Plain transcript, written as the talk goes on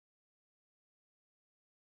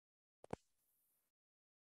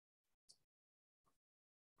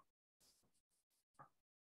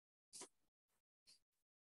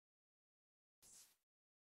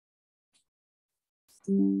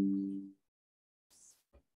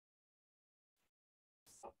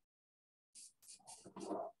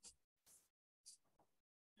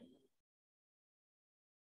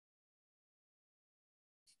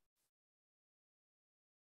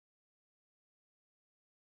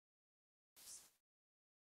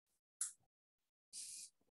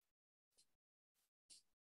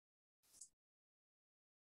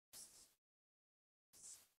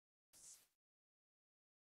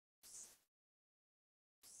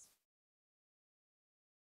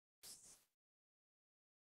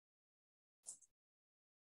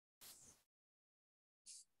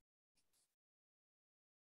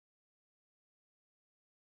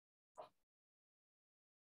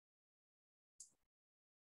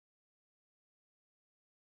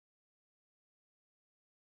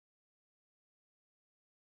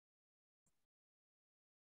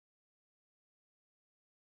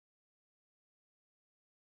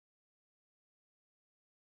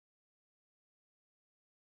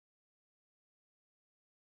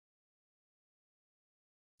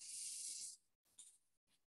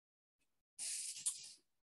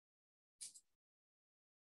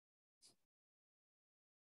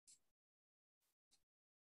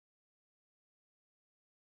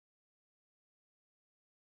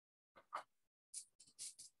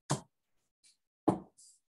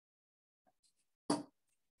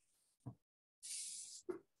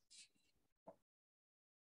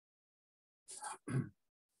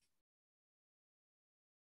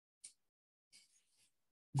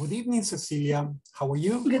Good evening, Cecilia. How are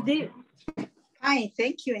you? Good evening. Fine,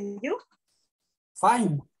 thank you. And you?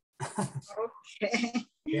 Fine. Okay.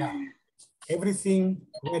 Yeah, everything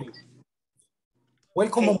ready.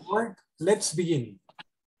 Welcome Okay. aboard. Let's begin.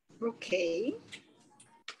 Okay.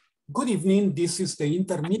 Good evening. This is the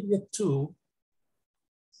Intermediate 2,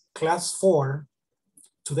 Class 4.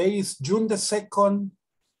 Today is June the 2nd,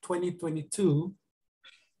 2022.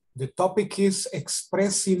 The topic is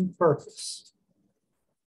expressing purpose.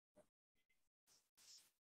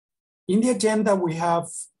 In the agenda, we have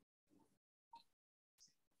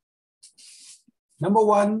number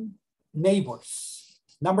 1, neighbors.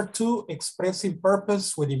 Number 2, expressing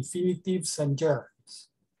purpose with infinitives and gerunds.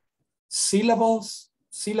 Syllables,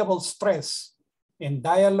 syllable stress, and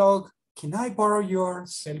dialogue. Can I borrow your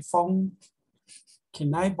cell phone?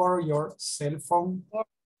 Can I borrow your cell phone?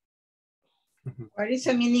 What is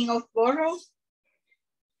the meaning of borrow?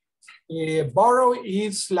 Borrow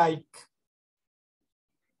is like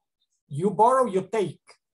you borrow, you take,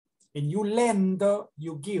 and you lend,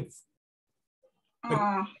 you give.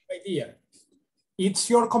 Idea. It's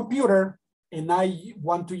your computer and I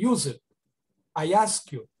want to use it. I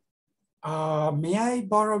ask you, may I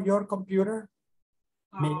borrow your computer?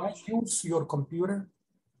 May I use your computer?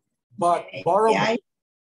 But borrow, Yeah,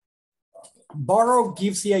 borrow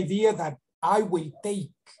gives the idea that I will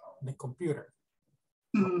take the computer.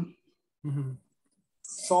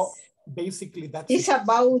 So basically that's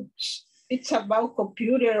it's about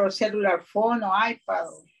computer or cellular phone or iPad.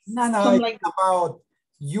 No, it's about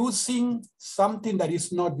using something that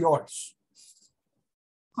is not yours.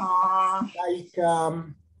 Like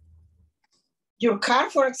your car,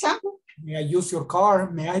 for example. May I use your car?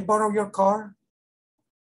 May I borrow your car?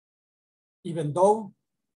 Even though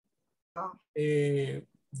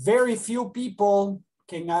very few people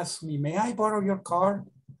can ask me, may I borrow your car?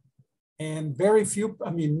 And very few,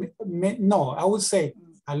 I mean, no, I would say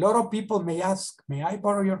a lot of people may ask, may I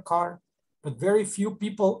borrow your car? But very few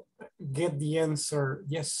people get the answer,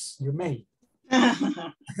 yes, you may.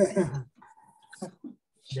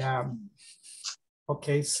 Yeah.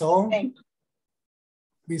 Okay, so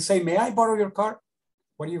we say, may I borrow your car?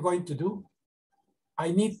 What are you going to do?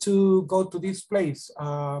 I need to go to this place.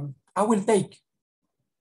 I will take.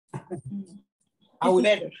 I will.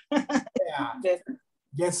 Better. Yeah. Better.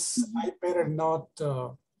 Yes, I better not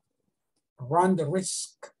run the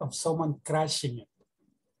risk of someone crashing it.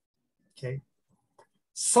 Okay.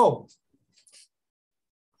 So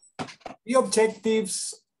the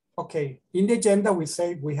objectives, okay, in the agenda we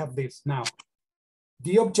say we have this now.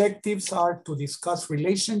 The objectives are to discuss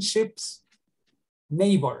relationships,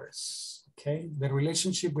 neighbors, okay, the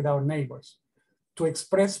relationship with our neighbors, to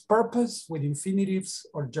express purpose with infinitives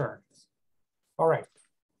or gerunds. All right.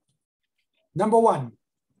 Number 1,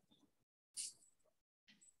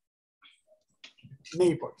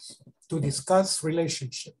 neighbors, to discuss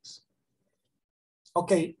relationships.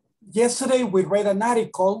 Okay, yesterday we read an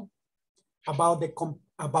article about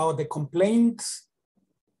the complaints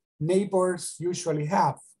neighbors usually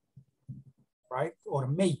have, right, or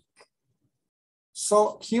make.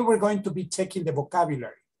 So here we're going to be checking the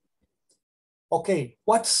vocabulary. Okay,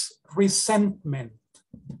 what's resentment?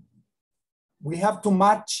 We have to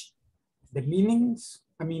match the meanings,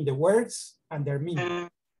 I mean the words and their meaning.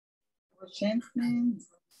 Resentment.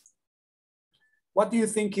 What do you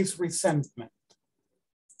think is resentment?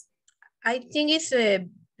 I think it's a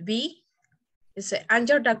B. It's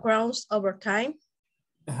anger that grows over time.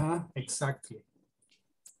 Exactly.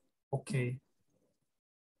 Okay.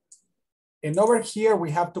 And over here,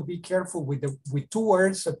 we have to be careful with two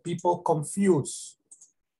words that people confuse.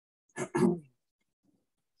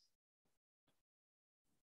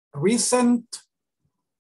 Recent,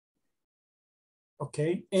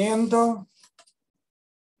 okay, and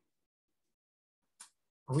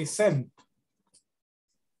resent.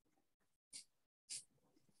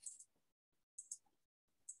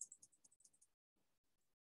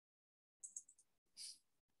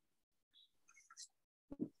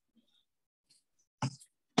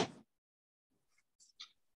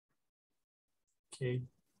 Okay.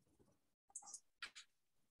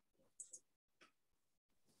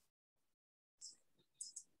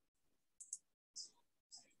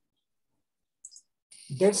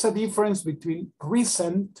 There's a difference between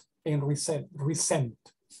recent and recent.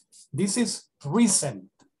 This is recent,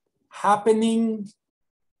 happening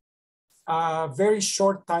a very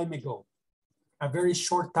short time ago, a very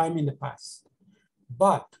short time in the past.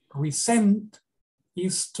 But resent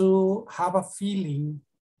is to have a feeling,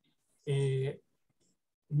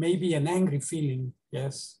 maybe an angry feeling,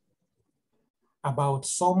 yes, about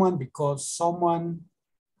someone because someone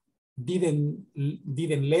didn't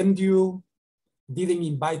lend you, didn't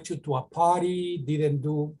invite you to a party, didn't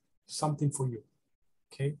do something for you,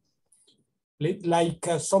 okay? Like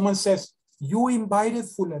someone says, you invited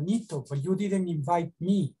Fulanito, but you didn't invite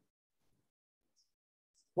me.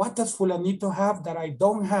 What does Fulanito have that I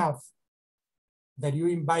don't have that you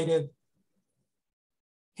invited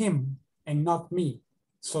him and not me?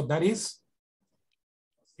 So that is,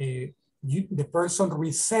 the person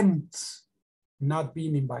resents not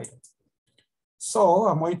being invited. So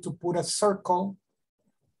I'm going to put a circle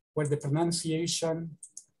where the pronunciation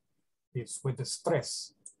is with the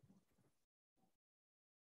stress.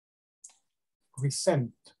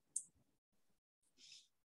 Resent.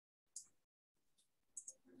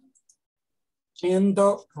 And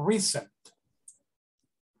recent.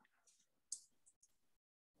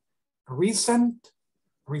 Recent,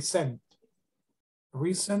 resent.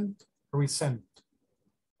 Recent, resent.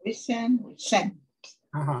 Resent.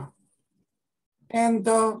 And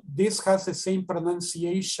this has the same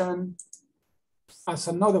pronunciation as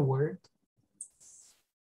another word.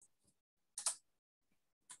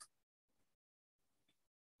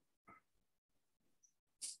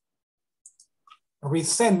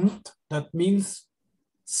 Resent, that means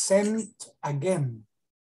sent again.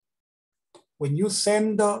 When you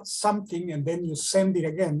send something and then you send it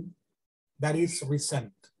again, that is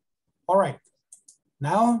resent. All right,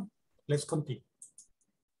 now let's continue.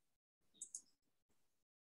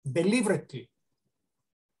 Deliberately.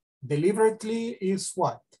 Deliberately is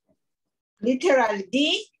what? Literal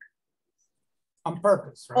D. On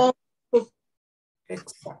purpose, right?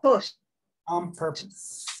 Exactly. On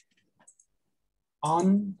purpose.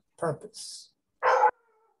 On purpose.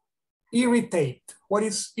 Irritate. What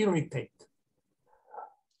is irritate?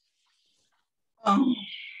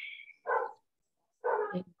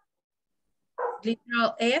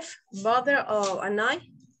 Literal F, bother or annoy.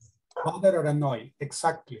 Bother or annoy,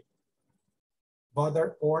 exactly.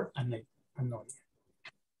 Bother or annoy.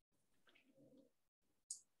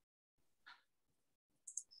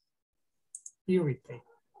 Irritate.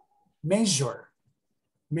 Measure.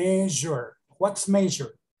 Measure. What's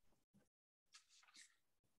measure?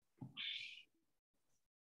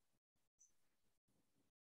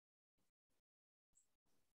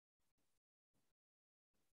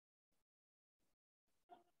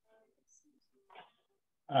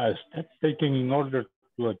 Step taken in order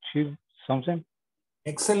to achieve something.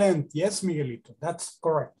 Excellent. Yes, Miguelito, that's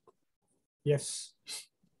correct. Yes.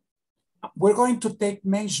 We're going to take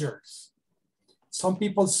measures. Some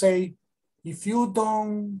people say, if you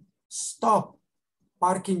don't stop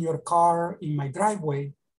parking your car in my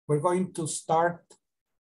driveway, we're going to start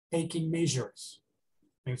taking measures.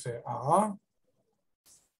 They say, what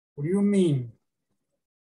do you mean?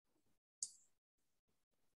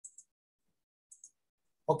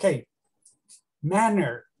 Okay,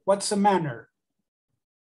 manner. What's a manner?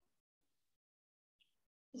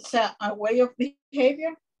 It's a way of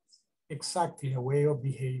behavior. Exactly, a way of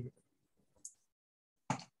behavior.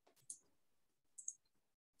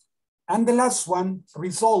 And the last one,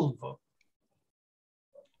 resolve.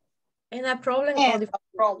 And a problem And a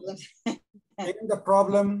problem. And the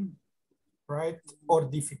problem, right, or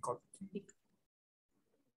difficult.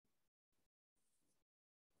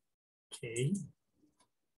 Okay.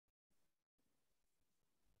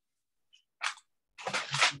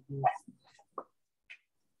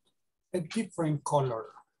 A different color.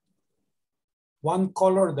 One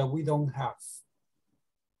color that we don't have.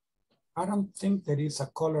 I don't think there is a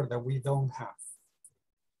color that we don't have.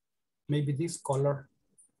 Maybe this color.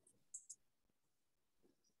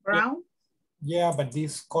 Brown? Yeah, but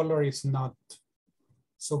this color is not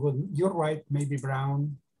so good. You're right, maybe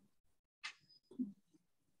brown.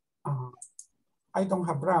 I don't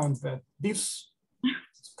have brown, but this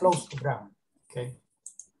is close to brown, okay?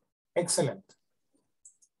 Excellent.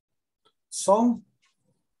 So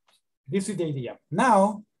this is the idea.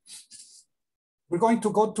 Now, we're going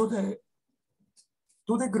to go to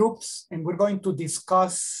the groups and we're going to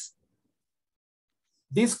discuss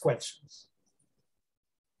these questions.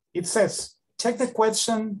 It says, check the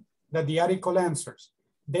question that the article answers.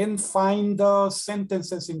 Then find the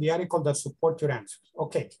sentences in the article that support your answers.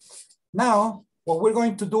 Okay. Now, what we're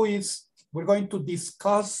going to do is we're going to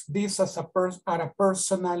discuss this as at a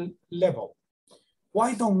personal level.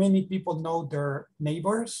 Why don't many people know their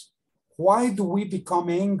neighbors? Why do we become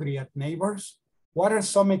angry at neighbors? What are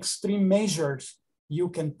some extreme measures you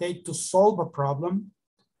can take to solve a problem?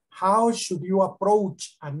 How should you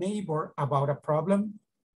approach a neighbor about a problem?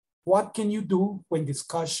 What can you do when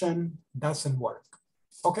discussion doesn't work?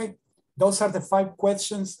 Okay, those are the 5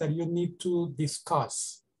 questions that you need to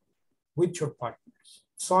discuss with your partners.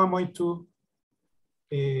 So I'm going to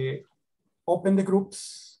open the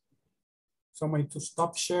groups. So I'm going to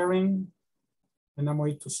stop sharing and I'm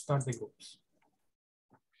going to start the groups.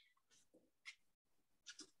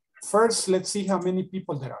 First, let's see how many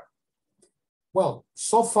people there are. Well,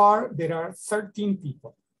 so far there are 13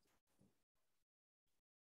 people.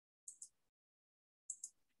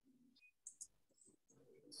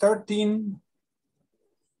 13,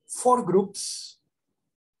 4 groups.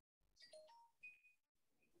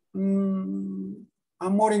 I'm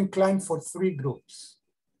more inclined for 3 groups.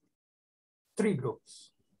 3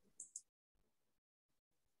 groups.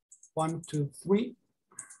 1, 2, 3.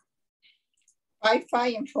 5,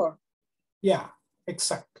 5, and 4. Yeah,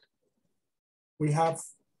 exactly. We have,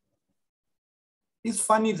 it's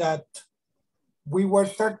funny that we were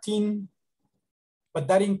 13, but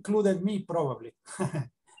that included me probably.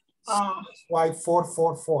 That's why 4,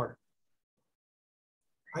 4, 4.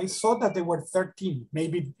 I saw that there were 13,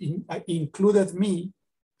 maybe included me,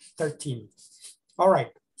 13. All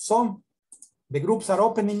right, so the groups are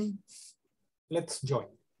opening. Let's join.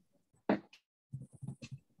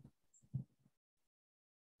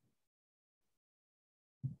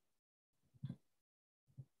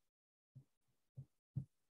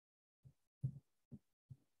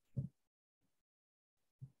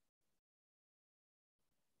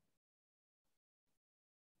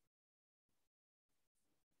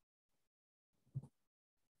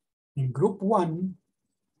 In group 1,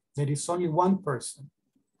 there is only 1 person.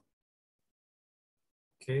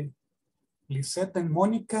 Okay. Lisette and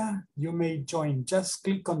Monica, you may join. Just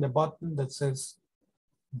click on the button that says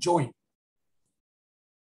join.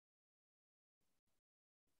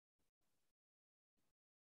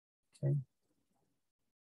 Okay.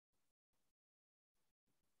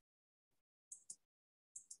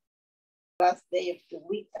 Last day of the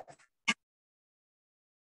week.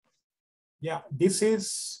 Yeah, this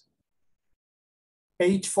is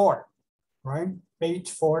page 4, right? Page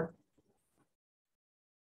 4.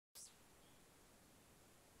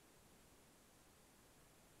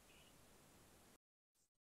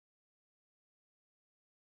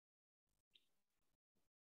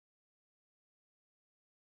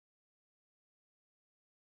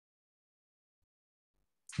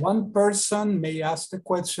 One person may ask the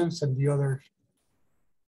questions and the other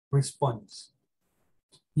responds.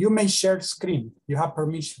 You may share screen. You have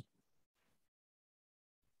permission.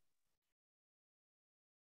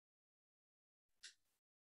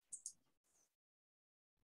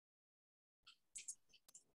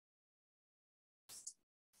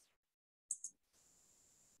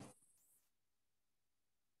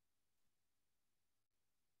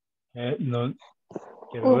 No,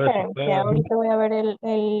 quiero ver si puedo. Ahorita voy a ver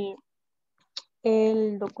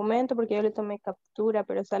el documento porque yo le tomé captura,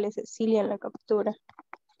 pero sale Cecilia en la captura.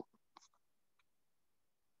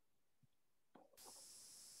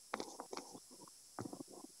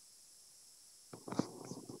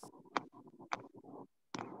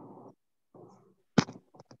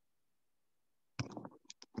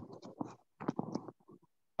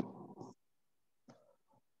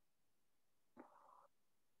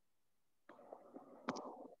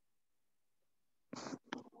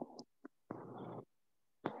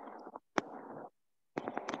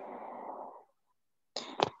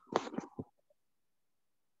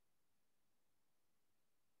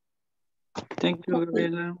 Thank you,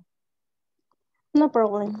 Gabriela. No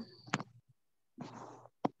problem.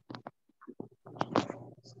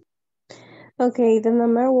 Okay, the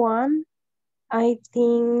number one, I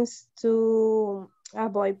think to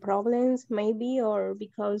avoid problems maybe, or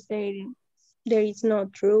because there is no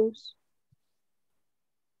truth.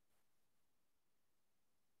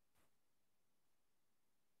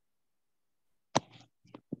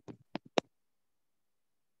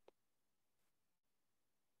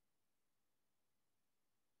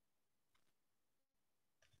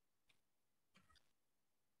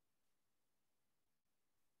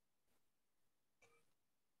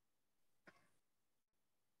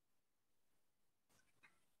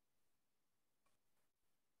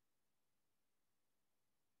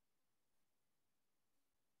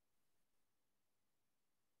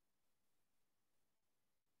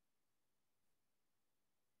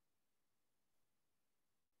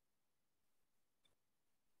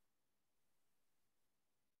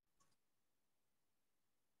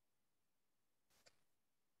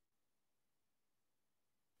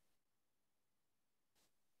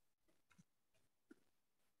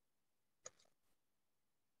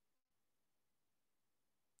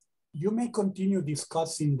 You may continue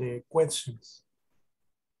discussing the questions.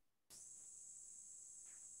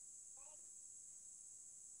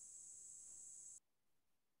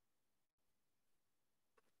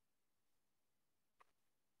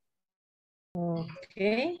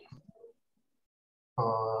 Okay.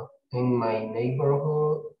 In my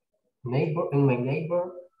neighbor,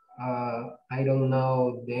 I don't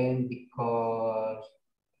know them because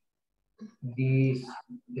this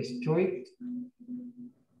street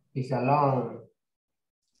is alone.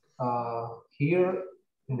 Here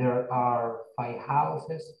there are 5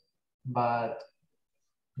 houses, but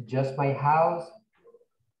just my house,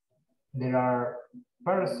 there are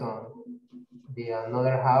persons. The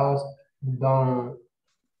another house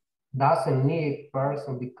doesn't need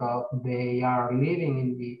person because they are living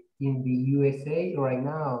in the USA right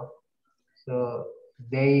now. So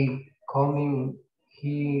they coming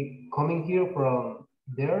here from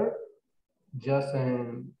there just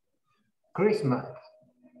in Christmas.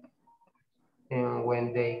 And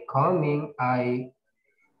when they coming, I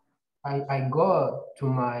go to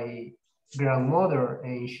my grandmother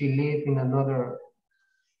and she lives in another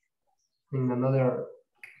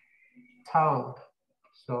town.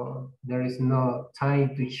 So there is no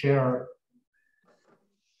time to share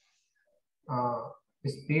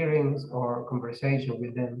experience or conversation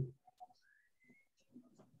with them.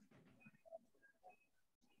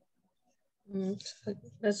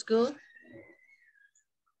 That's good.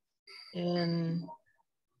 And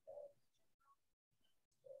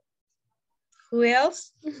who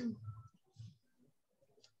else?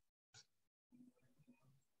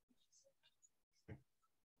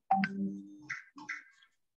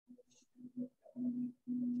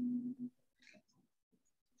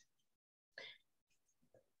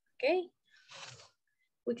 Okay.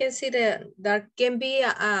 We can see that there can be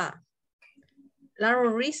a lot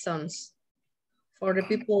of reasons for the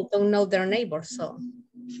people who don't know their neighbors. So,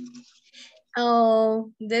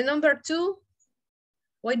 the number 2,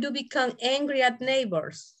 why do we become angry at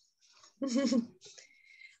neighbors?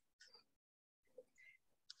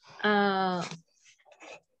 I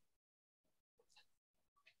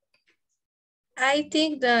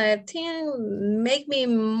think the thing make me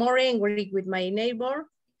more angry with my neighbor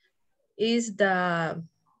is that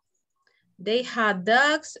they had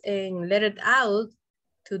dogs and let it out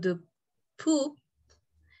to do poop.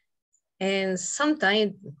 And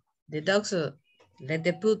sometimes the dogs let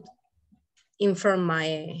the poop in front of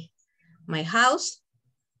my house.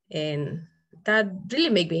 And that really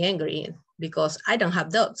make me angry because I don't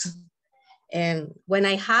have dogs. And when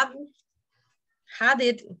I had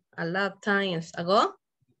it a lot of times ago,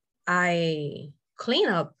 I clean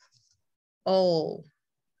up all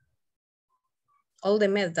the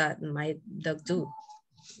mess that my dog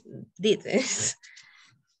did.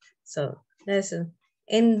 So that's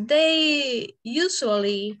and they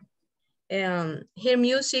usually hear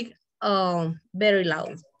music very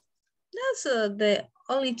loud. That's the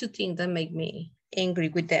only 2 things that make me angry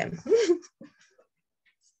with them.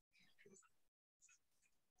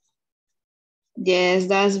 Yes,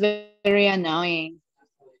 that's very annoying.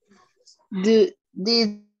 Did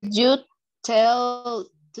you tell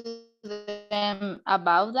to them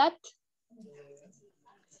about that?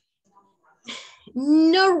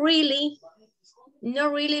 Not really,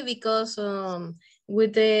 because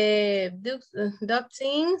with the dog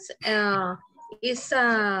things, it's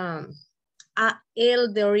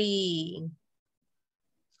elderly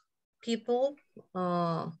people,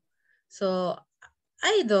 so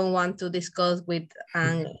I don't want to discuss with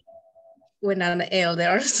an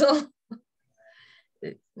elder, so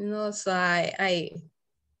no, so I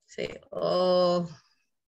say, oh,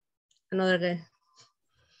 another guy.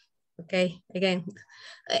 Okay, again.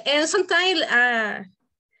 And sometimes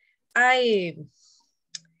I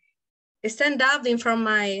stand up in front of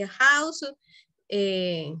my house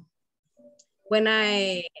when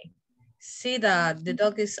I see that the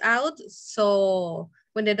dog is out. So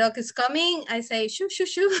when the dog is coming, I say, shoo, shoo,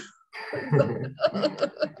 shoo.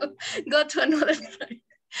 Go to another place.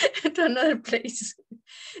 To another place.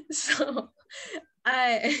 So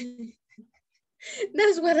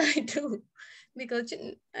that's what I do, because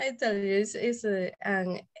I tell you, it's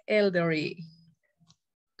an elderly.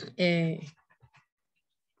 No.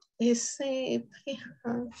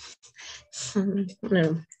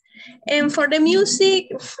 And for the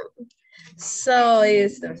music, so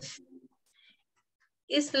it's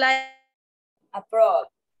like Approach.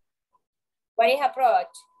 What is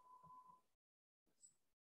approach?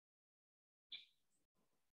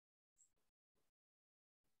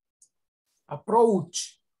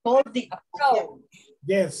 Approach. Approach.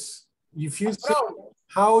 Yes. If you say,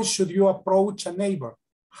 how should you approach a neighbor?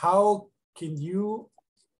 How can you,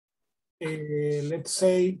 let's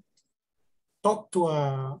say, talk to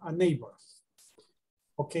a neighbor?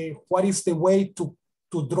 Okay, what is the way to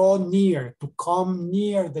draw near, to come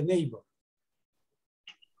near the neighbor?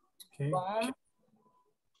 Okay,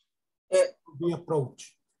 be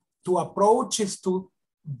approach. To approach is to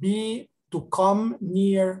come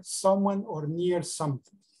near someone or near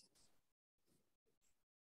something.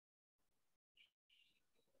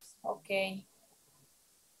 Okay.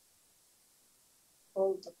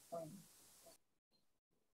 Hold the point.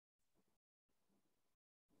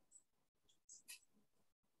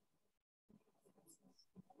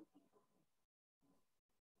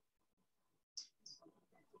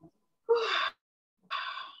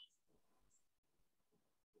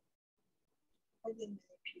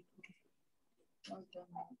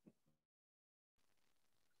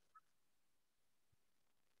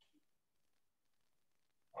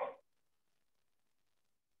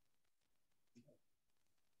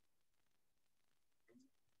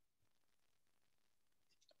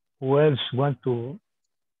 Who else want to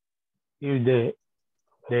give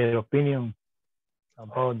their opinion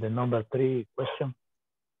about the number 3 question?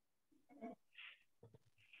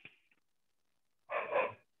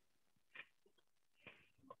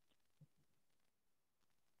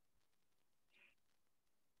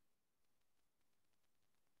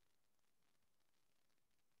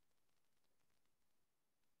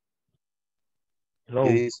 Hello.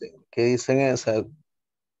 ¿Qué dicen esa?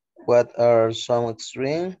 What are some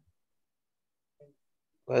extreme?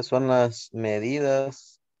 ¿Cuáles son las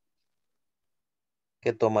medidas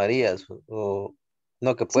que tomarías o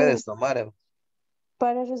no que puedes tomar?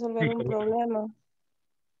 Para resolver un problema.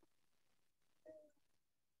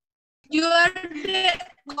 you are the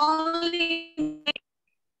only,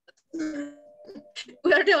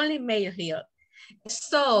 we are the only male here.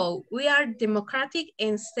 So we are democratic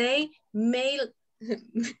and say male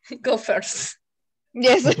go first.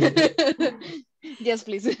 Yes. Yes,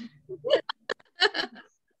 please.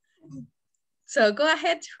 So go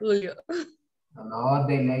ahead, Julio. No,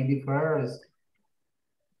 the lady first.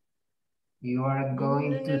 You are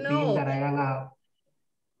going to think that I am a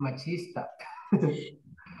machista.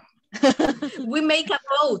 We make a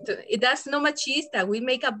vote. That's not machista. We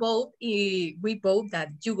make a vote. We vote that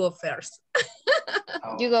you go first.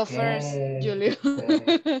 You go first, Julio.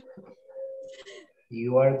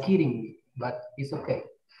 You are kidding me, but it's okay.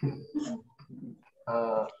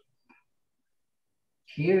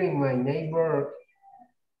 Hearing my neighbor,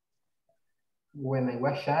 when I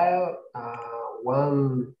was child,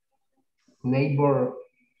 one neighbor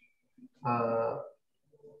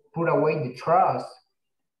put away the trash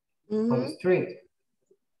on the street.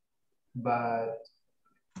 But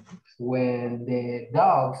when the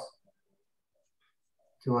dogs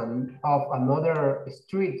of another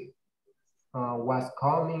street was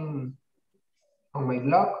coming on my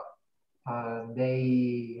block,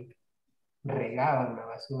 they regaban la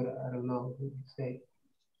basura. I don't know what to say.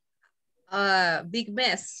 Big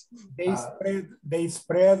mess. They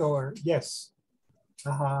spread or yes.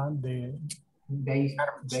 They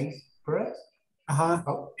spread?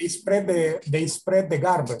 Oh. They spread the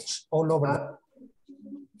garbage all over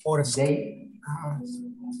or they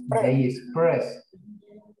express.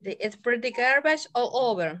 They spread the garbage all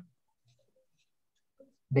over.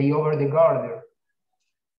 They over the garden.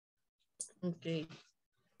 Okay.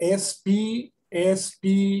 S-P-R-E-A-D.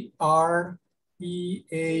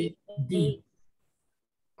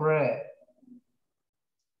 Spread.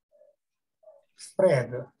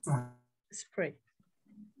 Spread. Spread.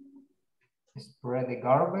 Spread the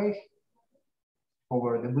garbage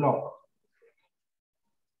over the block.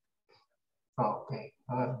 Okay,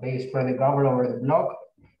 they spread the garbage over the block,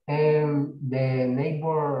 and the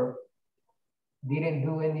neighbor didn't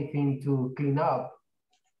do anything to clean up.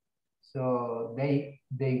 So they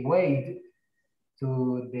wait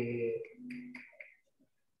to the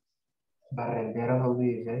barrendero, how do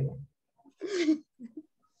you say?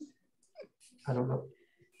 I don't know.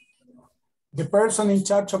 The person in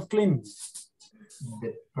charge of cleaning.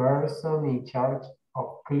 The person in charge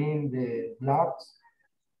of cleaning the blocks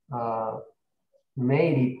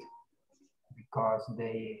made it because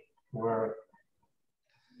they were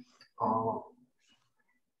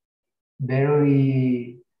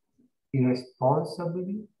very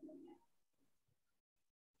irresponsible.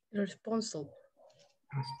 Responsible.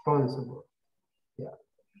 Yeah.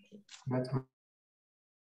 That's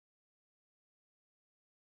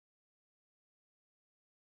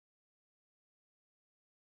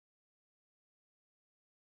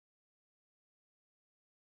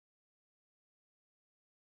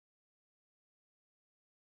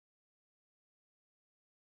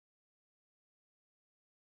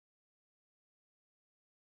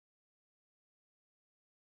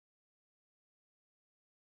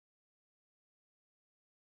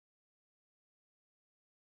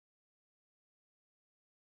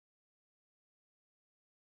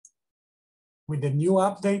with the new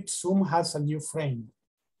update, Zoom has a new frame,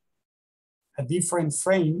 a different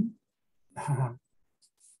frame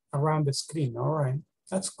around the screen. All right,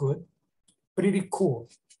 that's good. Pretty cool.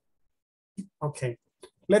 Okay,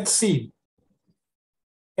 let's see.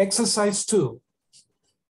 Exercise 2.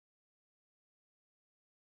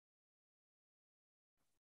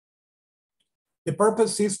 The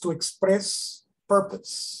purpose is to express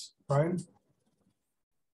purpose, right?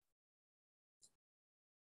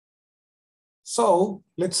 So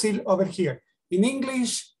let's see over here. In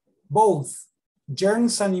English, both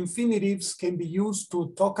gerunds and infinitives can be used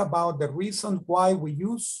to talk about the reason why we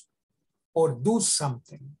use or do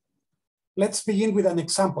something. Let's begin with an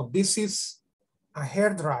example. This is a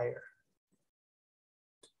hairdryer.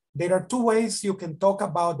 There are two ways you can talk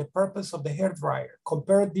about the purpose of the hairdryer.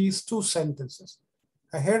 Compare these two sentences.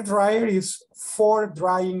 A hairdryer is for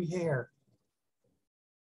drying hair.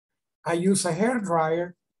 I use a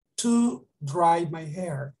hairdryer to dry my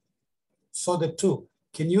hair. So the two.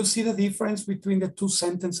 Can you see the difference between the two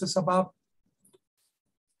sentences above?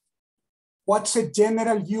 What's the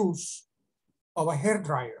general use of a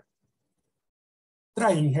hairdryer?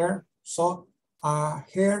 Drying hair. So a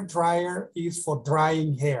hairdryer is for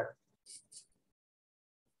drying hair.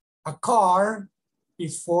 A car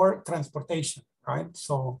is for transportation, right?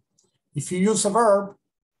 So if you use a verb,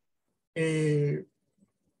 a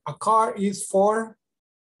car is for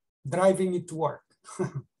driving it to work,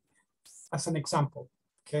 as an example,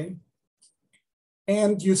 okay?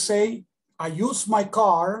 And you say, I use my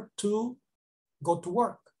car to go to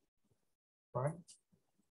work, right?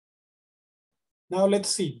 Now let's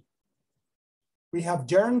see. We have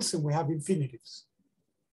gerunds and we have infinitives.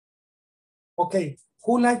 Okay,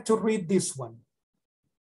 who like to read this one?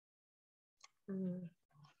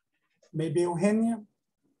 Maybe Eugenia?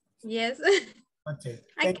 Yes. Okay,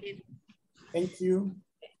 Thank you.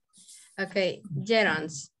 Okay,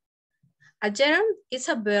 gerunds. A gerund is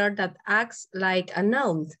a verb that acts like a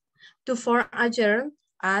noun. To form a gerund,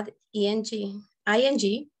 add ing to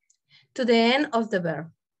the end of the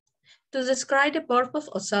verb. To describe the purpose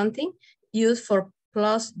of something, use for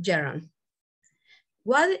plus gerund.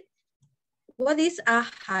 What is a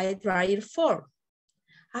hair dryer for?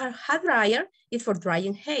 A hair dryer is for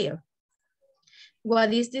drying hair.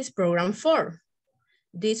 What is this program for?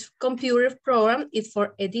 This computer program is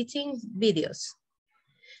for editing videos.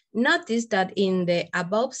 Notice that in the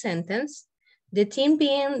above sentence, the thing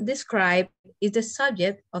being described is the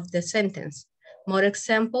subject of the sentence. More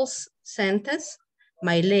examples sentence,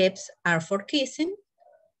 my lips are for kissing.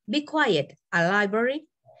 Be quiet, a library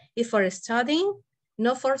is for studying,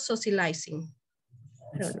 not for socializing.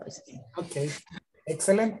 I don't know. Okay,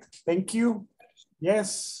 excellent, thank you.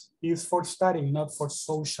 Yes, it's for studying, not for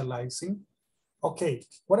socializing. Okay,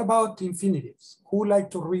 what about infinitives? Who would like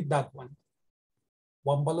to read that one?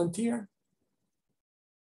 One volunteer?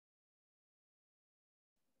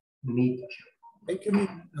 Me. Thank you,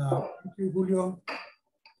 Julio.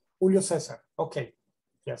 Julio Cesar, okay,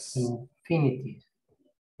 yes. Infinitive.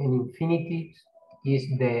 An infinitive is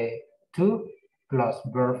the to plus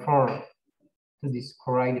verb form to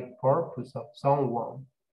describe the purpose of someone.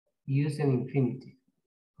 Use an infinitive.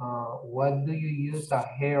 What do you use a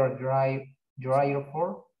hair dryer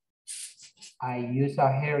for? I use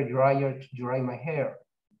a hair dryer to dry my hair.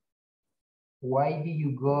 Why did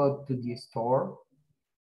you go to the store?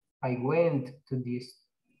 I went to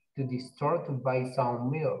the store to buy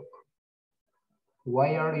some milk.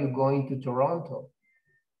 Why are you going to Toronto?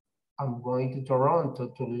 I'm going to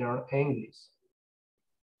Toronto to learn English.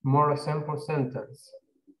 More example sentence.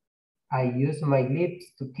 I use my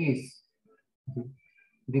lips to kiss.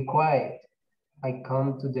 Be quiet. I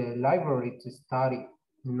come to the library to study,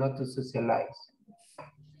 not to socialize.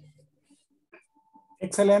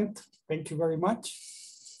 Excellent. Thank you very much.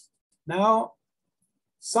 Now,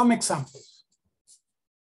 some examples.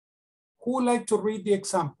 Who would like to read the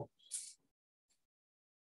example?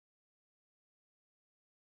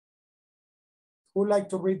 Who would like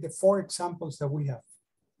to read the 4 examples that we have?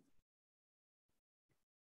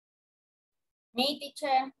 Me,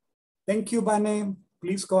 teacher. Thank you, Vane.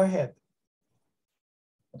 Please go ahead.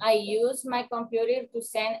 I use my computer to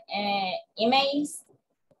send emails.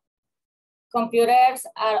 Computers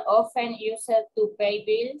are often used to pay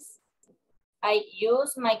bills. I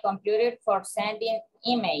use my computer for sending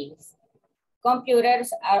emails.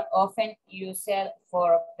 Computers are often used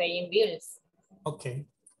for paying bills. Okay,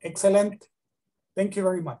 excellent. Thank you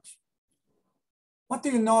very much. What do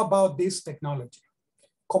you know about this technology?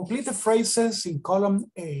 Complete the phrases in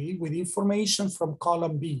column A with information from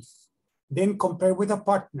column B. Then compare with a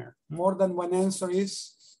partner. More than one answer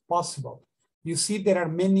is possible. You see there are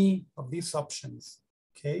many of these options,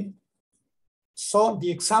 okay? So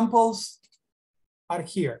the examples are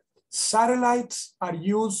here. Satellites are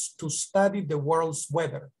used to study the world's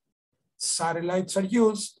weather. Satellites are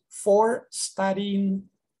used for studying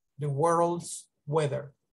the world's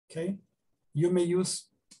weather, okay? You may use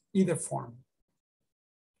either form.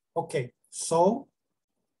 Okay, so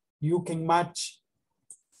you can match.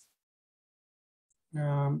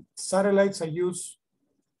 Satellites are used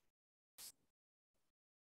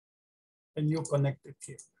and you connect it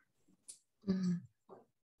here.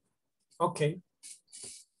 Okay.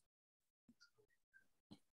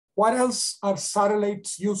 What else are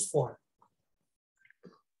satellites used for?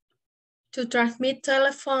 To transmit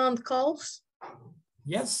telephone calls.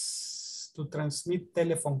 Yes, to transmit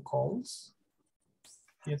telephone calls.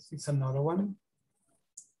 Yes, it's another one.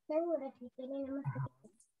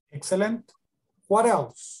 Excellent. What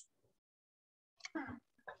else?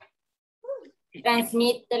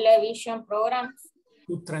 Transmit television programs.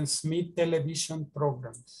 To transmit television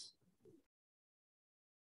programs.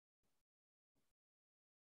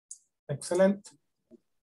 Excellent.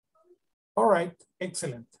 All right,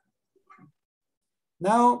 excellent.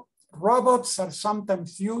 Now, robots are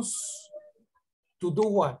sometimes used to do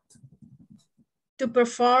what? To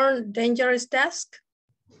perform dangerous tasks.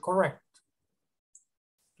 Correct.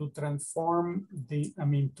 To transform the,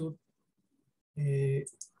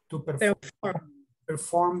 to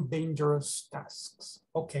perform dangerous tasks.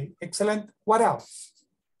 Okay, excellent. What else?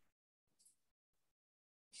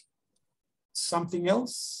 Something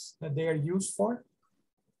else that they are used for?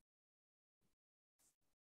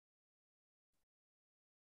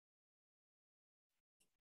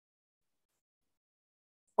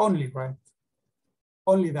 Only, right?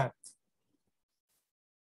 Only that.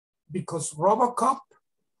 Because RoboCop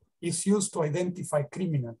is used to identify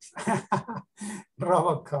criminals.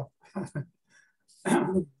 RoboCop.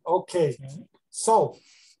 Okay, so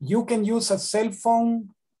you can use a cell phone,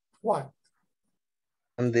 what?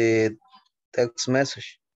 And the text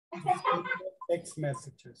message. Text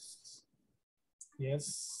messages.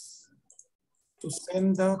 Yes. To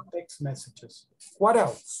send the text messages. What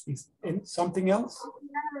else? Is something else?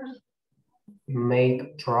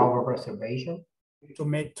 Make travel reservation. To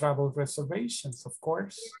make travel reservations, of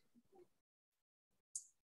course.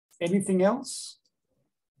 Anything else?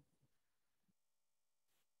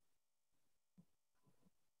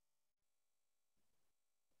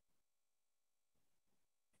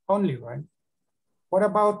 Only, right? What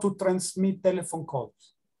about to transmit telephone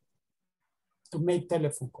calls? To make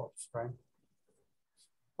telephone calls, right?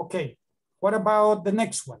 Okay, what about the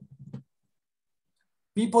next one?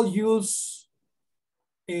 People use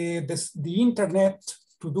the internet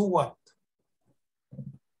to do what?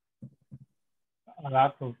 A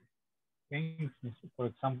lot of things, for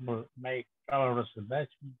example, make travel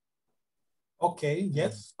reservation. Okay,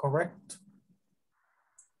 yes, correct.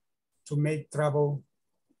 To make travel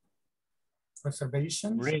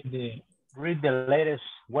reservations. Read the latest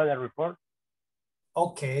weather report.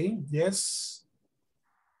 Okay, yes.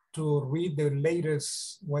 To read the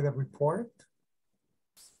latest weather report.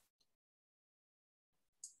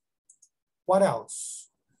 What else?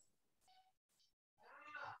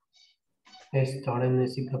 Start an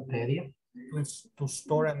encyclopedia. to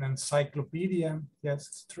store an encyclopedia. Yes,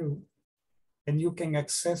 it's true. And you can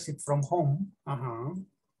access it from home.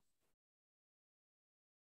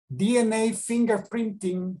 DNA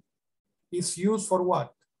fingerprinting is used for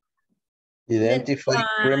what? Identify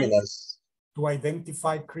criminals. To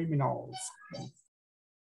identify criminals.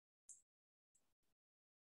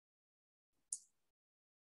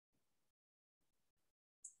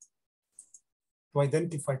 To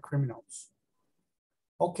identify criminals.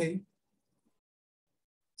 Okay.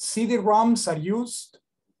 CD-ROMs are used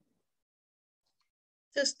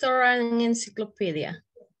to store an encyclopedia.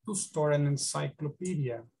 To store an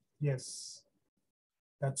encyclopedia. Yes,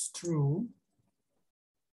 that's true.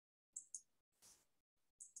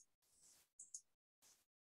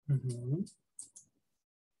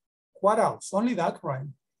 What else? Only that, right?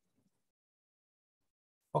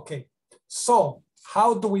 Okay, so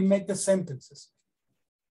how do we make the sentences?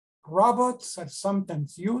 Robots are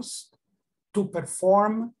sometimes used to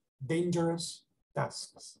perform dangerous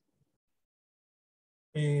tasks.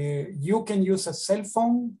 You can use a cell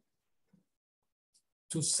phone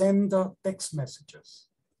to send text messages.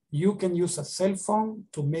 You can use a cell phone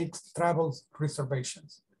to make travel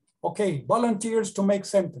reservations. Okay, volunteers to make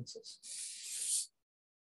sentences.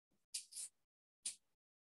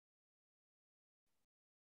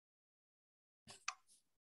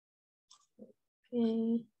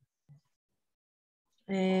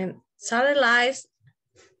 Okay. Satellites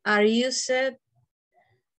are used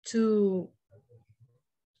to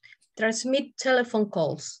transmit telephone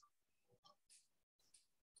calls.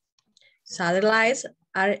 Satellites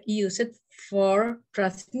are used for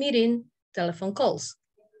transmitting telephone calls.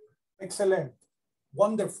 Excellent.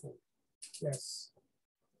 Wonderful. Yes.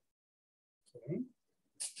 Okay.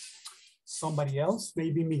 Somebody else,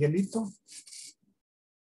 maybe Miguelito.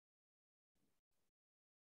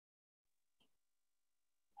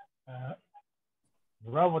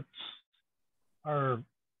 Robots are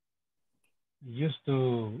used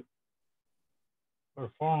to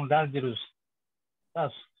perform dangerous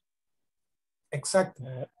tasks. Exactly.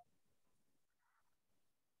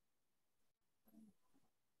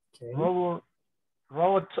 Okay.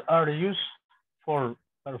 Robots are used for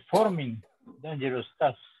performing dangerous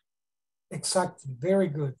tasks. Exactly. Very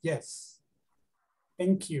good. Yes.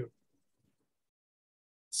 Thank you.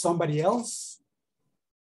 Somebody else?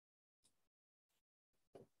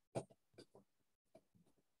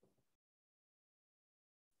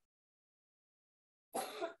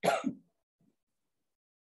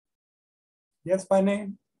 Yes, by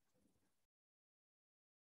name.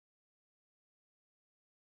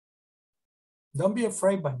 Don't be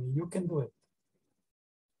afraid, Bunny. You can do it.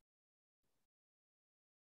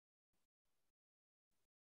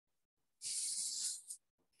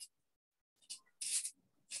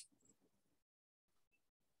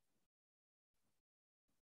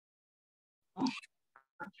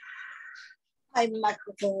 My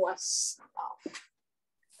microphone was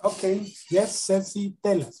off. Okay. Yes, Ceci,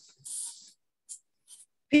 tell us.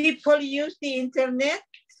 People use the internet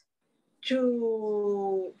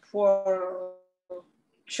for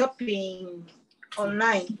shopping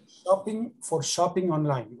online. Shopping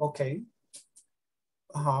online. Okay.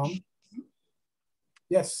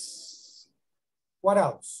 Yes. What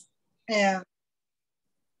else?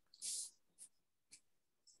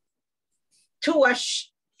 To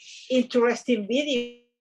watch interesting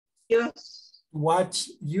videos. Watch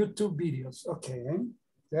YouTube videos. Okay.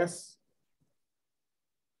 Yes.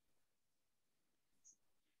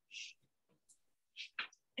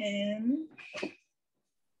 And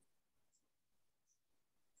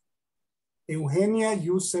Eugenia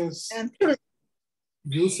uses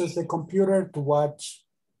the computer to watch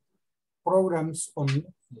programs on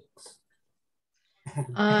Netflix.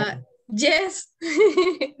 Yes.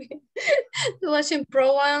 Watching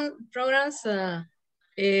programs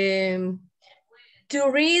to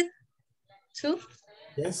read too.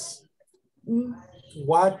 Yes.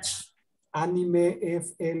 Watch anime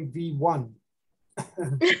FLV1.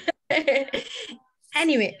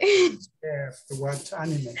 Anime. Yes, to watch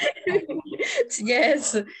anime.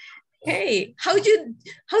 Yes. Hey, how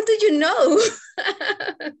did you know?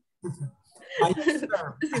 I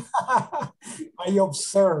observe. I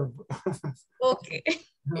observe. Okay.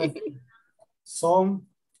 Some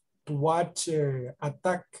to watch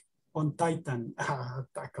Attack on Titan.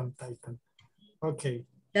 Attack on Titan. Okay.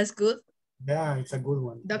 That's good. Yeah, it's a good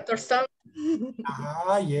one. Dr. Stone.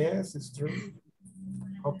 Yes, it's true.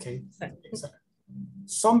 Okay.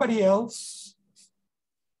 Somebody else.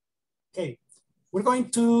 Okay. We're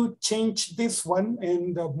going to change this one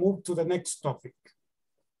and move to the next topic.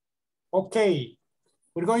 Okay.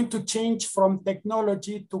 We're going to change from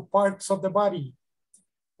technology to parts of the body.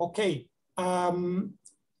 Okay,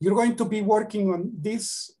 you're going to be working on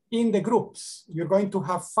this in the groups. You're going to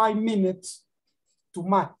have 5 minutes to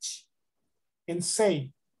match and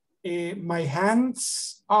say, my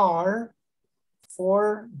hands are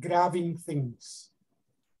for grabbing things.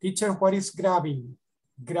 Teacher, what is grabbing?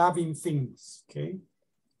 Grabbing things, okay?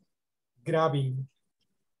 Grabbing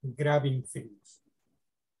things.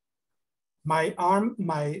 My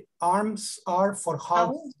arms are for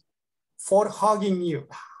hugging you.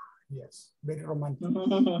 Yes, very romantic.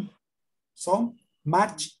 So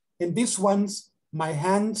match, and these ones, my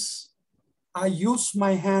hands, I use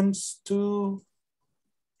my hands to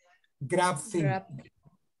grab things.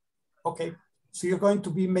 Okay, so you're going to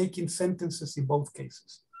be making sentences in both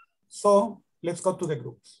cases. So let's go to the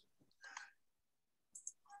groups.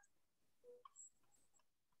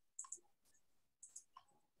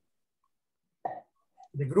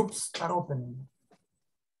 The groups are open.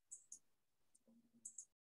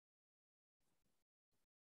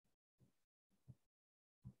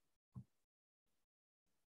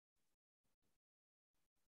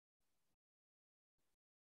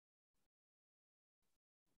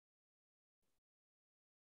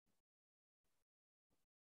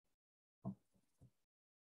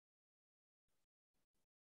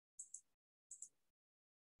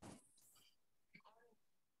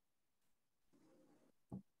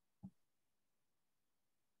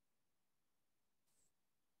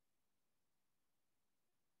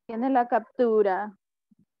 Tiene la captura.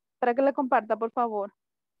 Para que le comparta, por favor.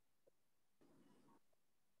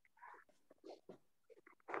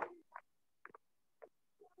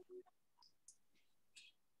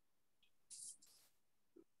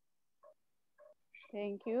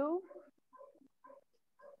 Thank you.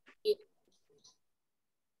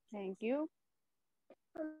 Thank you.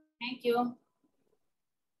 Thank you.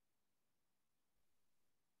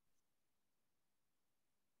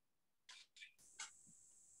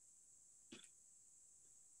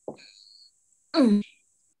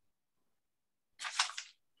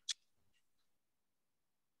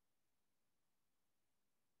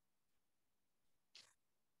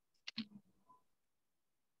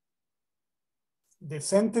 The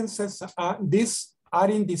sentences are, these are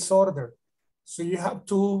in disorder. So you have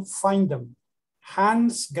to find them.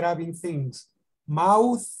 Hands grabbing things,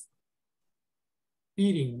 mouth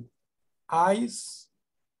eating, eyes,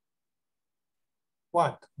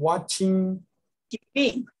 what? Watching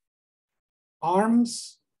TV.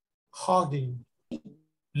 Arms hugging,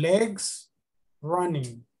 legs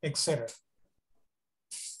running, etc.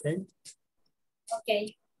 Okay.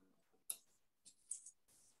 Okay.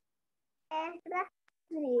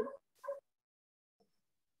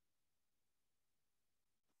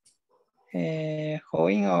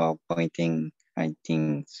 Holding or pointing at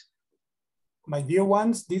things. My dear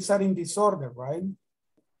ones, these are in disorder, right?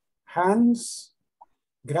 Hands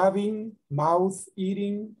grabbing, mouth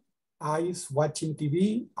eating, eyes watching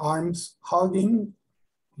TV, arms hugging,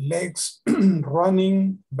 legs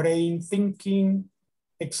running, brain thinking,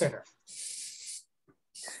 etc.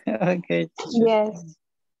 Okay. Yes.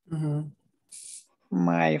 Mm-hmm.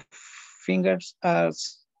 My fingers are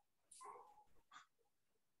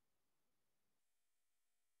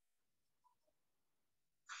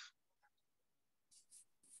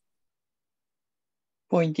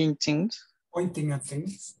pointing things. Pointing at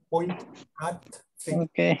things. Point at things.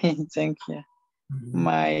 Okay, thank you. Mm-hmm.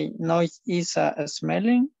 My nose is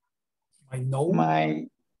smelling. My nose. My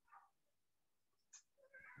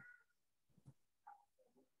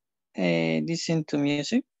listen to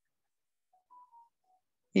music.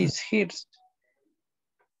 Is hears.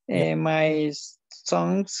 Yeah. My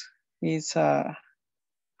songs is for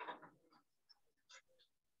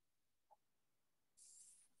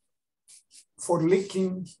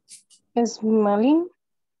licking. Smelling.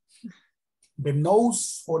 The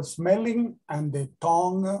nose for smelling and the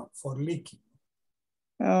tongue for licking.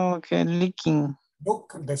 okay, licking.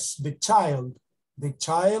 Look, the child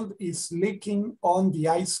is licking on the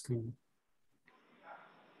ice cream.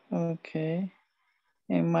 Okay.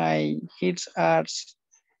 And my kids are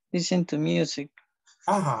listen to music.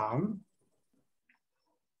 Uh-huh.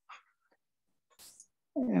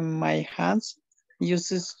 And my hands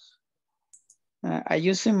uses I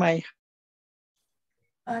use my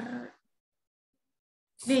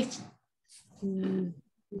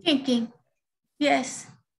Thinking. Yes,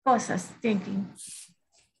 cosas, thinking.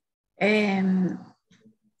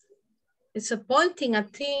 It's a pointing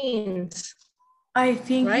at things. I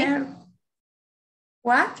think right? here.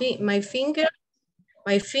 What? My fingers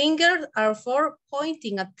are for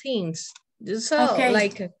pointing at things. So Okay.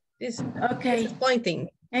 like It's Okay. disappointing.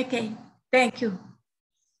 Okay. Thank you.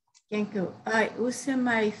 Thank you. I use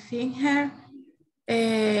my finger.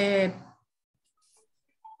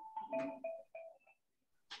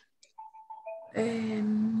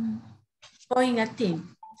 Point at things.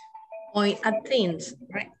 Point at things,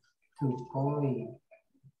 right? To point.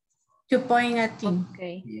 To point at things.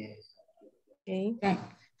 Okay. Yes. Okay.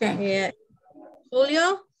 Thank you.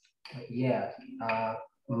 Julio? Yes.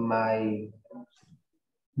 My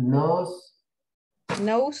nose.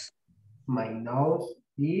 Nose. My nose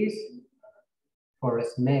is for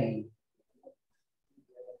smelling.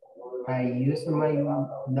 I use my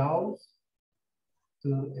nose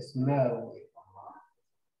to smell.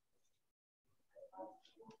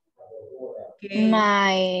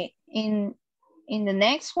 Okay. In the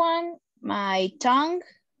next one, my tongue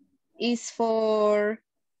is for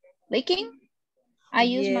licking. I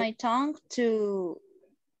use my tongue to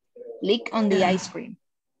lick on the ice cream.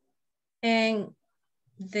 And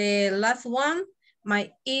the last one,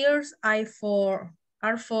 my ears are for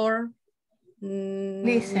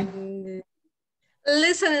listening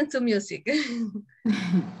to music.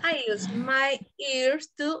 I use my ears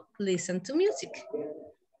to listen to music.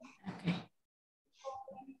 Okay.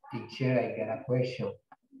 Teacher, I got a question.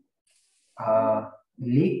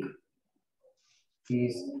 Lick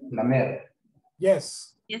is lamer.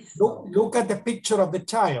 Yes. Yes. Look at the picture of the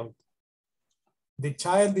child. The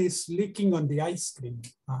child is licking on the ice cream.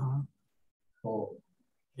 Oh.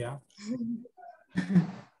 Yeah.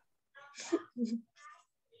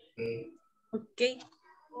 Okay.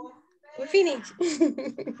 We finished.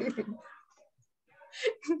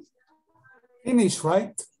 Finish,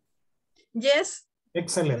 right? Yes.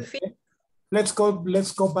 Excellent. Let's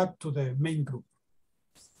go back to the main group.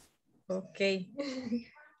 Okay.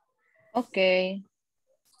 Okay.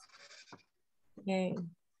 Okay.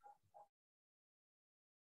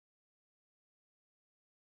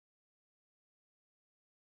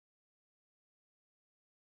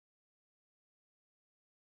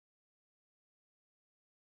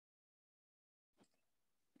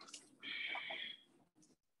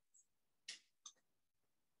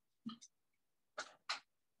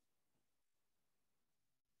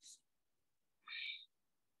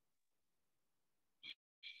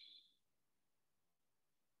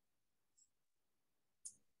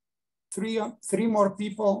 Three more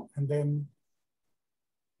people, and then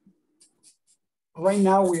right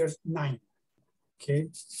now we are 9. Okay.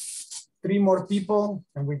 3 more people,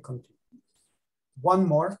 and we continue. 1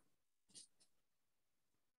 more.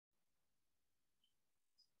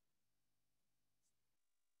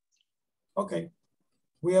 Okay.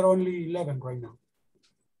 We are only 11 right now.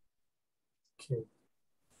 Okay.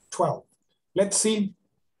 12. Let's see.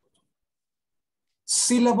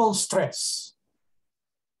 Syllable stress.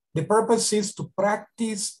 The purpose is to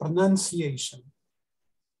practice pronunciation.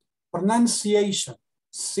 Pronunciation,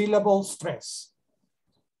 syllable stress.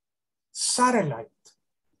 Satellite.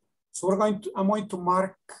 So I'm going to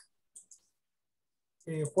mark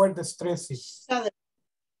where the stress is. Satellite.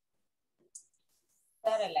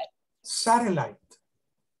 Satellite.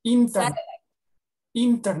 Internet.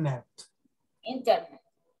 Internet. Internet.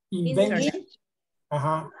 Invention.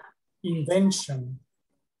 Invention.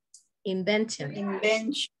 Invention.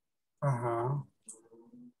 Invention.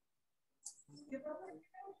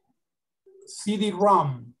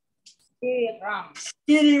 CD-ROM. CD-ROM.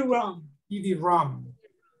 CD-ROM. CD-ROM.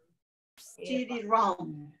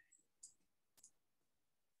 CD-ROM.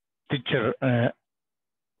 Teacher,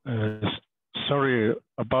 sorry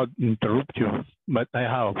about interrupt you, but I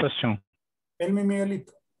have a question. Tell me,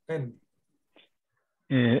 Miguelito. Tell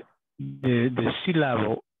me. The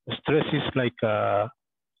syllable stress is like the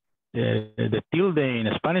tilde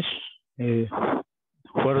in Spanish.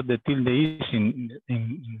 Where the tilde is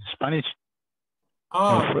in Spanish.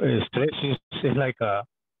 Stress is like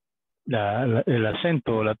el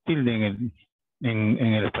acento, la tilde en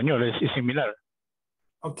el español es similar.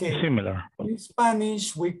 Okay. Similar. In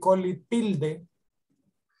Spanish, we call it tilde.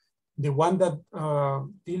 The one that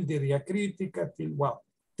tilde diacrítica,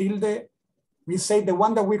 tilde, we say the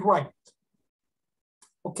one that we write.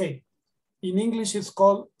 Okay. In English, it's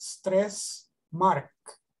called stress mark.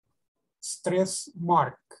 Stress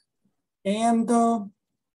mark. And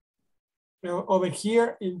over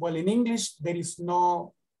here, in English, there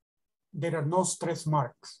are no stress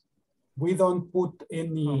marks. We don't put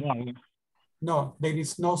any, no, there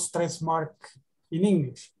is no stress mark in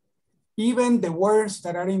English. Even the words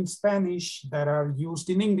that are in Spanish that are used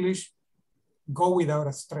in English go without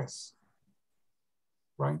a stress,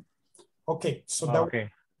 right? Okay, so that.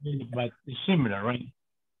 Okay, but it's similar, right?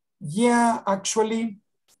 Yeah, actually,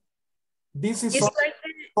 this is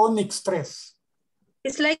Tonic stress.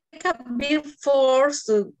 It's like a big force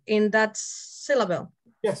in that syllable.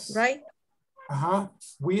 Yes. Right?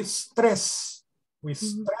 We stress. We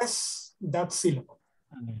stress that syllable.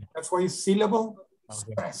 That's why it's syllable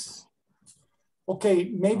stress.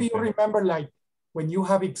 Okay, maybe you remember like when you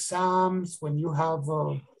have exams, when you have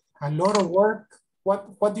a lot of work,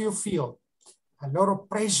 what do you feel? A lot of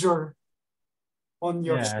pressure on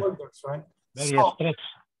your shoulders, right? Very so, stress.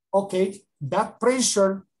 Okay, that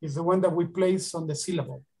pressure is the one that we place on the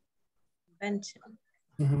syllable.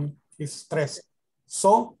 It's stress.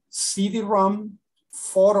 So CD-ROM,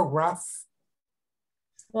 photograph.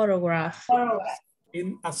 Photograph.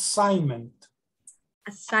 In assignment.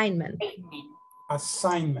 Assignment.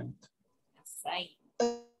 Assignment.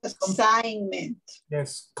 Assignment.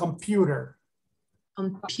 Yes, computer.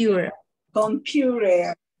 Computer.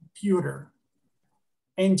 Computer. Computer.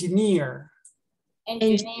 Engineer.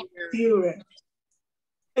 Engineer.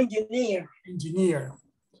 Engineer. Engineer.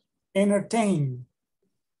 Entertain.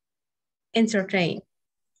 Entertain.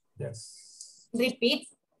 Yes. Repeat,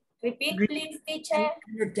 please, teacher.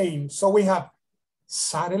 Entertain. So we have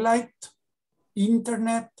satellite,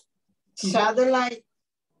 internet. Satellite.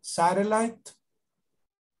 Satellite,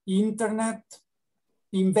 internet,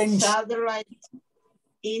 invention. Satellite,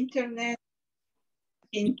 internet,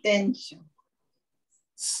 intention.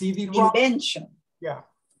 CD-ROM. Invention. Yeah.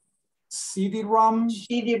 CD-ROM.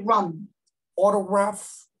 CD-ROM.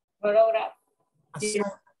 Photograph. Photograph.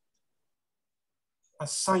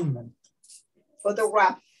 Assignment.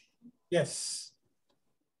 Photograph. Yes.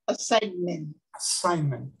 Assignment.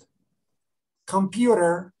 Assignment.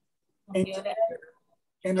 Computer.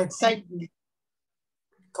 Assignment.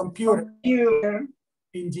 Computer. Computer.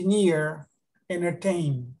 Engineer.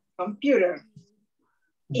 Entertain. Computer.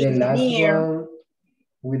 The Engineer. last one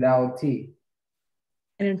without T.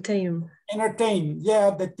 Entertain. Entertain. Yeah,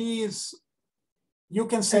 the T is, you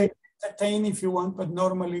can say entertain if you want, but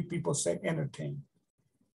normally people say entertain.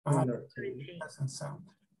 Doesn't sound.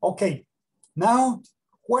 Okay. Now,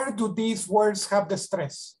 where do these words have the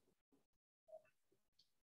stress?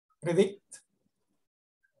 Predict.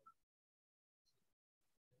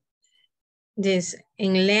 This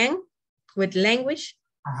in with language.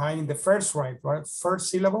 In the first right?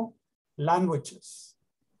 First syllable, languages.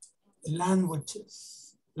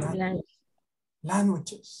 Languages.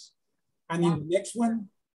 Languages. And in the next one?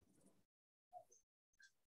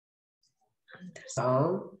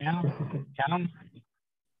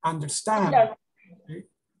 Understand.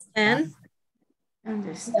 And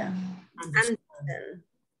understand.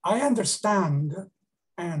 I understand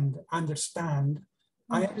and understand.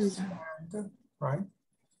 I understand, right?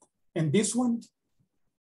 And this one?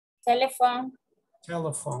 Telephone.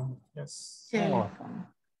 Telephone, yes. Telephone.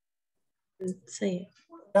 Let's see.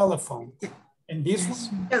 Telephone. And this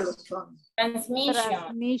one? Telephone.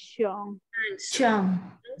 Transmission.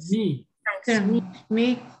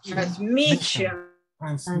 Me. Transmission.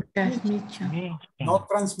 Transmission. Not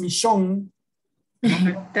transmission.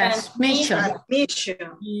 Transmission.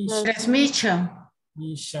 Transmission.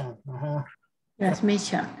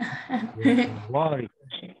 Transmission.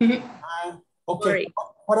 Okay,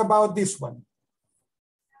 what about this one?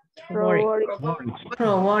 Robotics.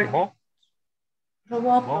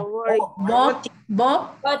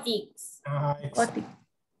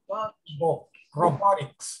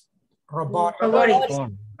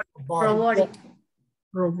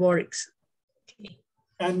 Robotics.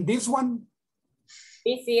 And this one?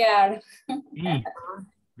 PCR.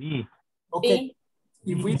 Okay.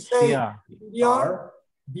 If we say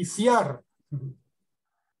VCR, VCR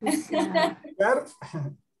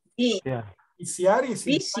is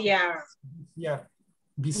VCR.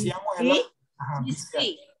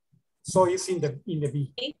 So it's in the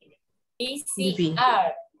B.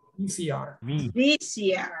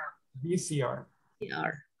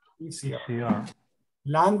 VCR.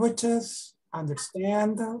 Languages,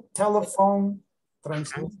 understand, telephone,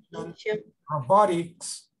 transmission,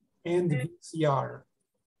 robotics, and VCR.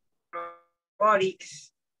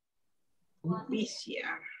 Robotics.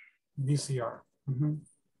 VCR.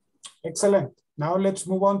 Excellent. Now let's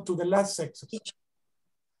move on to the last section.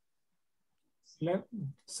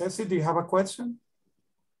 Ceci, do you have a question?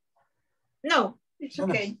 No, it's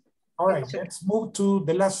okay. All right, let's move to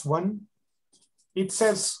the last one. It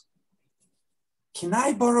says, can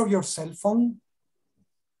I borrow your cell phone?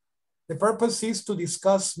 The purpose is to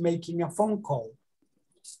discuss making a phone call.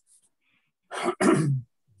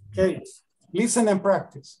 Okay, listen and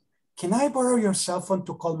practice. Can I borrow your cell phone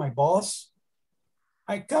to call my boss?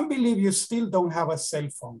 I can't believe you still don't have a cell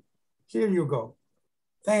phone. Here you go.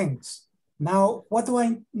 Thanks. Now, what do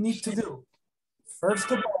I need to do?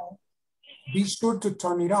 First of all, be sure to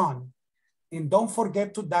turn it on and don't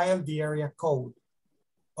forget to dial the area code.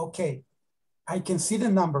 Okay, I can see the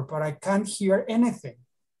number, but I can't hear anything.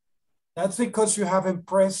 That's because you haven't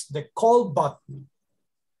pressed the call button.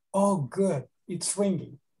 Oh, good, it's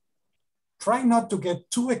ringing. Try not to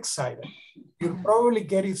get too excited. You'll probably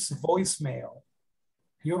get his voicemail.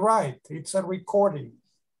 You're right, it's a recording.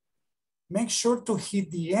 Make sure to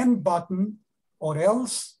hit the end button or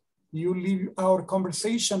else you leave our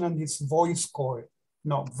conversation on this voicemail.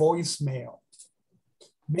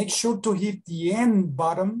 Make sure to hit the end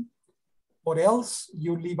button or else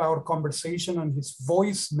you leave our conversation on his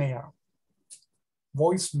voicemail.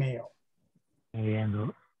 Mm-hmm.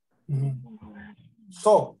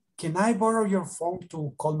 So, can I borrow your phone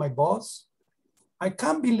to call my boss? I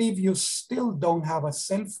can't believe you still don't have a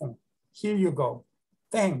cell phone. Here you go.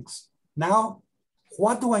 Thanks. Now,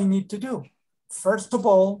 what do I need to do? First of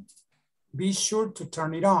all, be sure to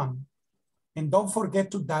turn it on and don't forget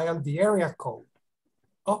to dial the area code.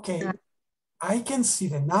 Okay, I can see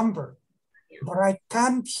the number, but I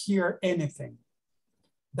can't hear anything.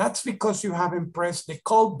 That's because you haven't pressed the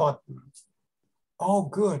call button. Oh,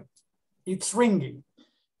 good, it's ringing.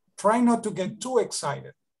 Try not to get too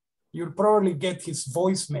excited. You'll probably get his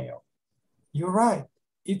voicemail. You're right,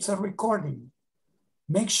 it's a recording.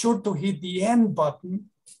 Make sure to hit the end button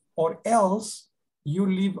or else you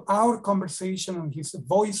leave our conversation on his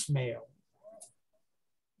voicemail.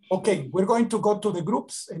 Okay, we're going to go to the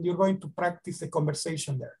groups and you're going to practice the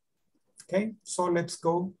conversation there. Okay, so let's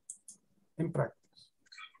go and practice.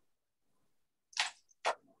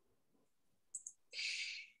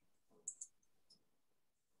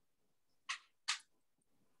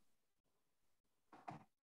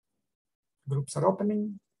 Groups are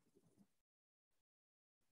opening.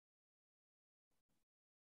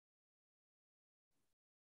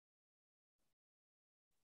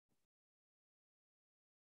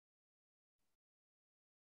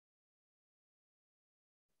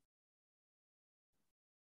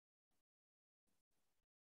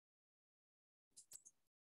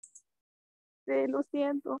 Sí, lo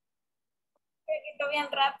siento. Bien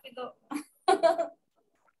rápido.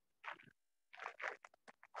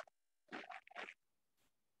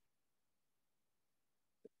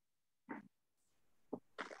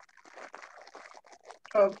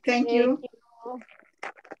 Oh, thank you.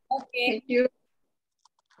 Okay. Thank you.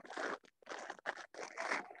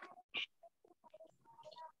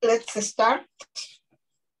 Let's start.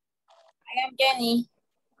 I am Jenny.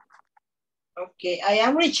 Okay, I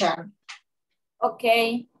am Richard.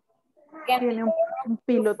 Okay. Can Tiene un you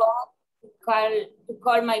piloto. to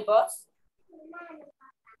call my boss?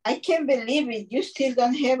 I can't believe it. You still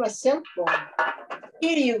don't have a cell phone.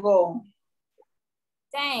 Here you go.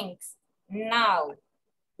 Thanks. Now,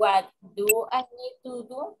 what do I need to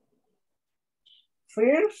do?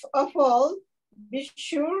 First of all, be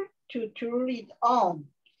sure to turn it on.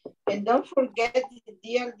 And don't forget to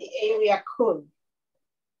dial the area code.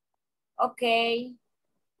 Okay.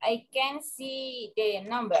 I can see the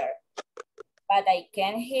number, but I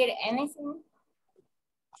can't hear anything.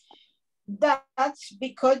 That's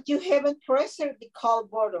because you haven't pressed the call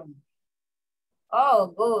button. Oh,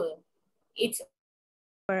 good. It's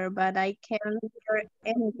But I can't hear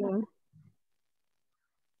anything.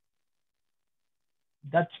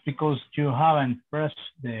 That's because you haven't pressed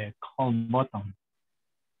the call button.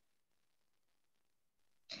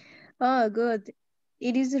 Oh, good.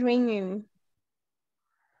 It is ringing.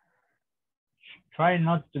 Try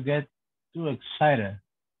not to get too excited.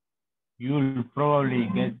 You'll probably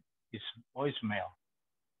get his voicemail.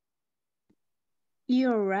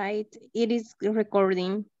 You're right. It is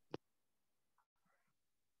recording.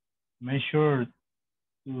 Make sure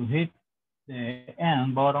to hit the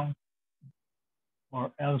end button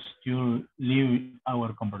or else you'll leave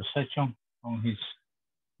our conversation on his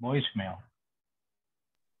voicemail.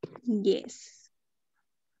 Yes.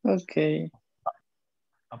 Okay.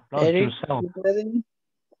 Applaud Eric, yourself. you ready?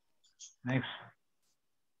 Next.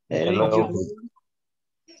 Eric,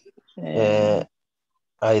 Hello.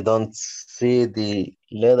 I don't see the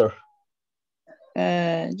letter.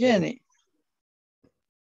 Jenny.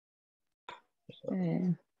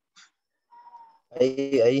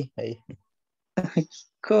 Ahí.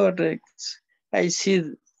 Correct. I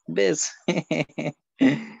see this.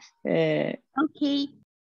 Okay.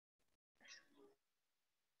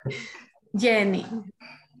 Jenny.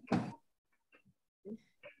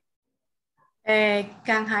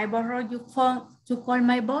 Can I borrow your phone to call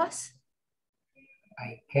my boss?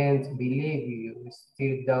 I can't believe you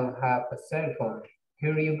still don't have a cell phone.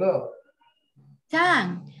 Here you go.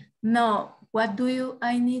 Tang. No, what do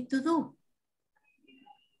I need to do?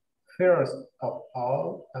 First of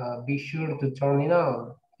all, be sure to turn it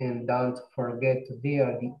on and don't forget to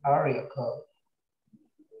dial the area code.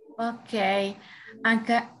 Okay, I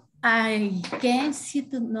can see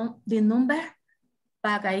the number,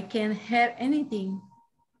 but I can't hear anything.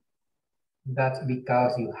 That's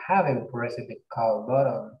because you haven't pressed the call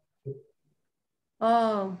button.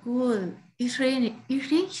 Oh, good. It's ringing.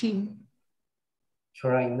 It's ringing.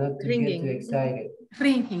 Try not to get too excited.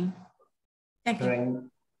 Ringing. Okay.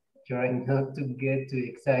 Try not to get too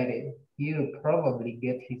excited. You'll probably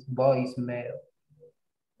get his voicemail.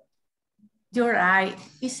 You're right.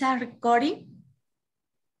 Is that recording?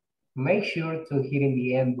 Make sure to hit in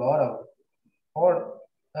the end button, or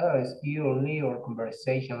else you'll leave your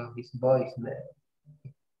conversation on his voicemail.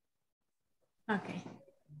 Okay.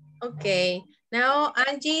 Okay. Now,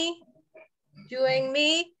 Angie, you and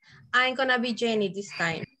me, I'm gonna be Jenny this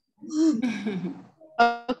time.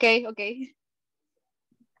 Okay. Okay.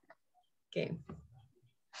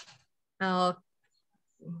 Now,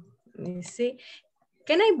 let me see.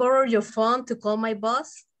 Can I borrow your phone to call my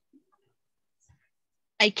boss?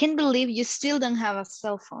 I can't believe you still don't have a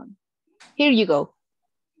cell phone. Here you go.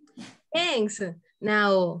 Thanks.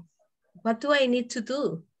 Now, what do I need to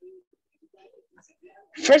do?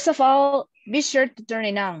 First of all, be sure to turn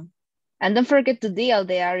it on. And don't forget to dial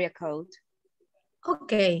the area code.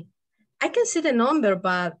 Okay. I can see the number,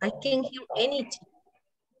 but I can't hear anything.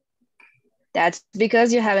 That's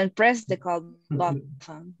because you haven't pressed the call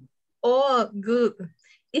button. Oh, good.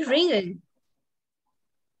 It's ringing.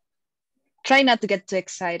 Try not to get too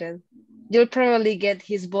excited. You'll probably get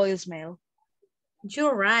his voicemail.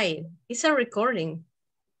 You're right. It's a recording.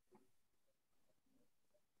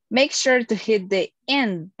 Make sure to hit the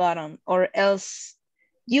end button or else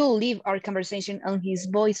you'll leave our conversation on his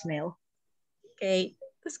voicemail. Okay,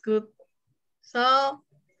 that's good. So,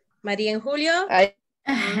 Maria and Julio? I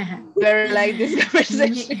very like this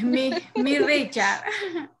conversation. Me, Richard.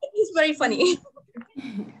 It's very funny.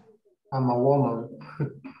 I'm a woman.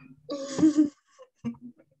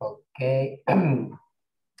 Okay. Can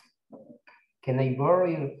I borrow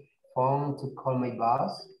your phone to call my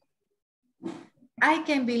boss? I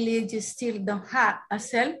can't believe you still don't have a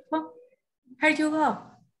cell phone. Here you go.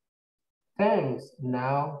 Thanks.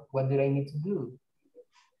 Now, what do I need to do?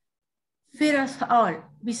 First of all,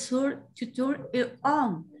 be sure to turn it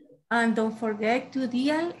on and don't forget to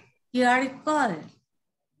dial your call.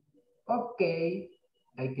 Okay,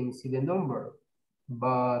 I can see the number,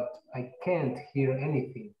 but I can't hear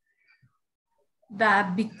anything.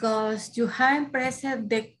 That's because you haven't pressed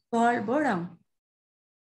the call button.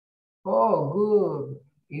 Oh, good.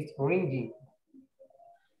 It's ringing.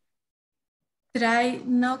 Try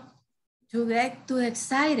not to get too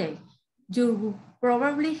excited. You will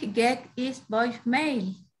probably get his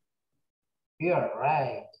voicemail. You're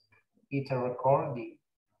right. It's a recording.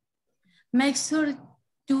 Make sure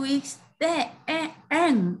to hit the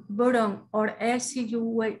end button or else you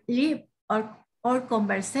will leave our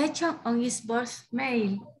conversation on his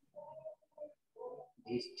voicemail.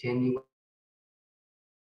 Is Jenny?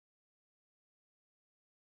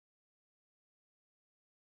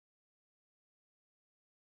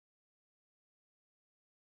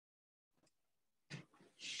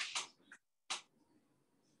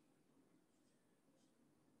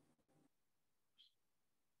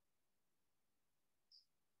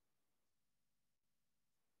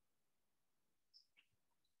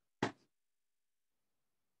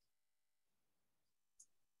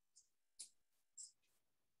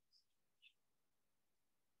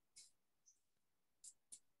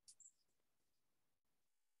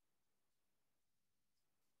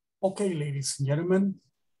 Okay, ladies and gentlemen,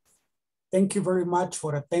 thank you very much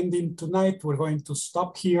for attending tonight. We're going to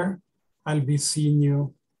stop here. I'll be seeing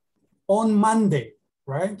you on Monday,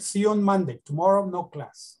 right? See you on Monday. Tomorrow, no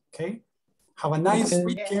class, okay? Have a nice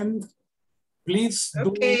weekend. Please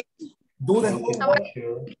do the homework.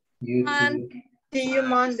 You too. See you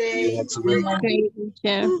Monday.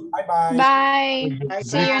 Bye-bye. Bye. Bye.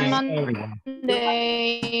 See you on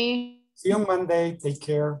Monday. See you on Monday. Take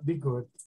care. Be good.